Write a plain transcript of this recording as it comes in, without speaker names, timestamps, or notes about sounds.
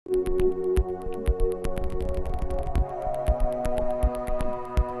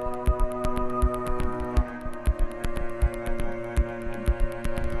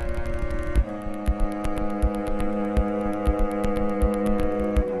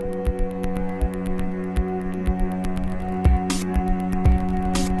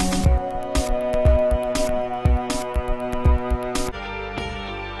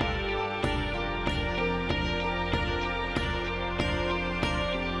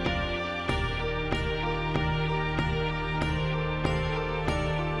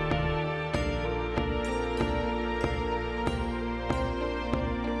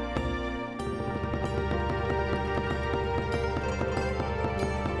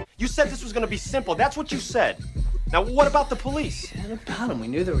You said this was gonna be simple. That's what you said. Now, what about the police? What about them? We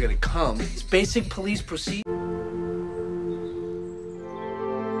knew they were gonna come. It's basic police procedure.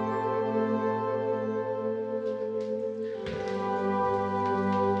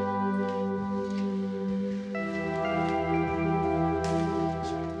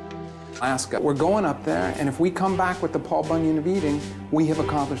 Alaska. We're going up there, and if we come back with the Paul Bunyan of eating, we have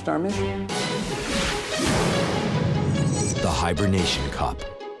accomplished our mission. The Hibernation Cup.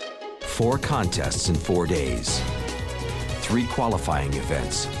 4 contests in 4 days. 3 qualifying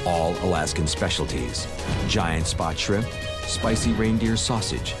events, all Alaskan specialties. Giant spot shrimp, spicy reindeer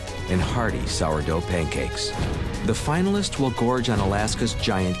sausage, and hearty sourdough pancakes. The finalists will gorge on Alaska's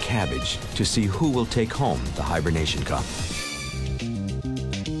giant cabbage to see who will take home the Hibernation Cup.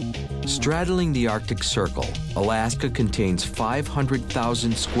 Straddling the Arctic Circle, Alaska contains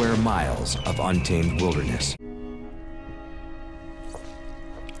 500,000 square miles of untamed wilderness.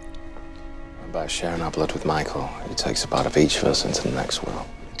 By sharing our blood with Michael, he takes a part of each of us into the next world.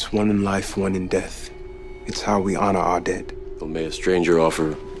 It's one in life, one in death. It's how we honor our dead. Well, may a stranger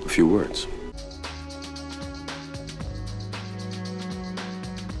offer a few words?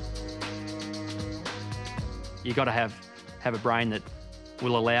 You got to have a brain that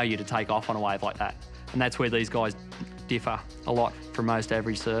will allow you to take off on a wave like that. And that's where these guys differ a lot from most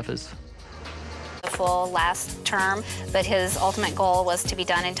average surfers. Full last term, but his ultimate goal was to be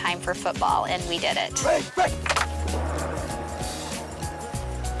done in time for football, and we did it. Right.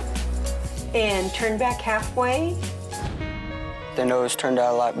 And turn back halfway. The nose turned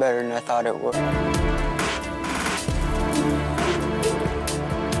out a lot better than I thought it would.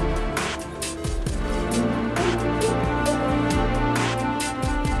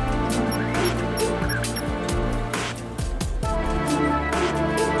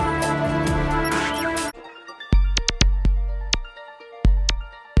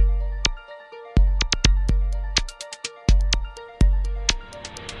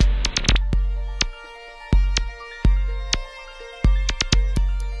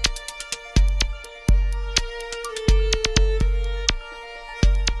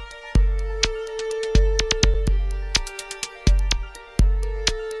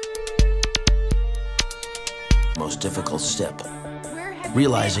 Most difficult step,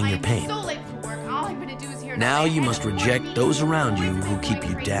 realizing your pain. Now you must reject those around you who keep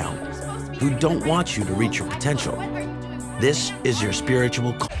you down, who don't want you to reach your potential. This is your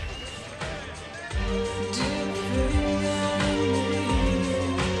spiritual call.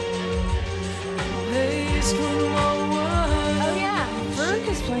 Oh yeah, Burke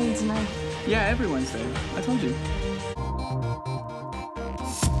is playing tonight. Yeah, every Wednesday. I told you.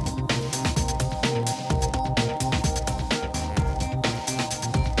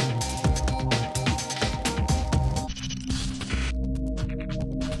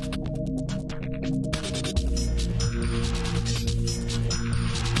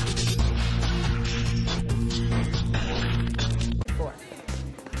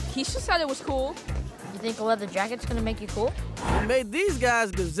 Keisha said it was cool. You think a leather jacket's gonna make you cool? It made these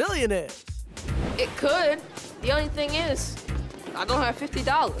guys gazillionaires. It could. The only thing is, I don't have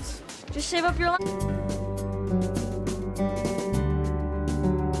 $50. Just save up your life.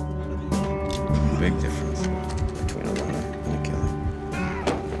 Big difference between a runner and a killer.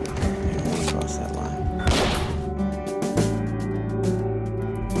 You don't want to cross that line.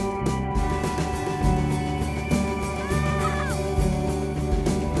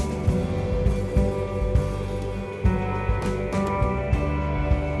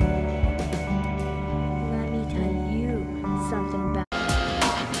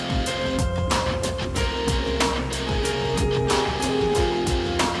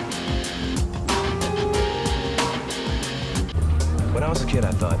 When I was a kid,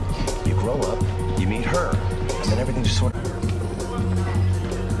 I thought, you grow up, you meet her, and then everything just sort of...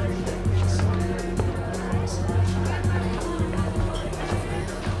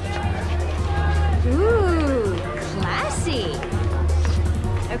 Ooh, classy.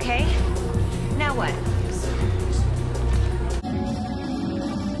 Okay, now what?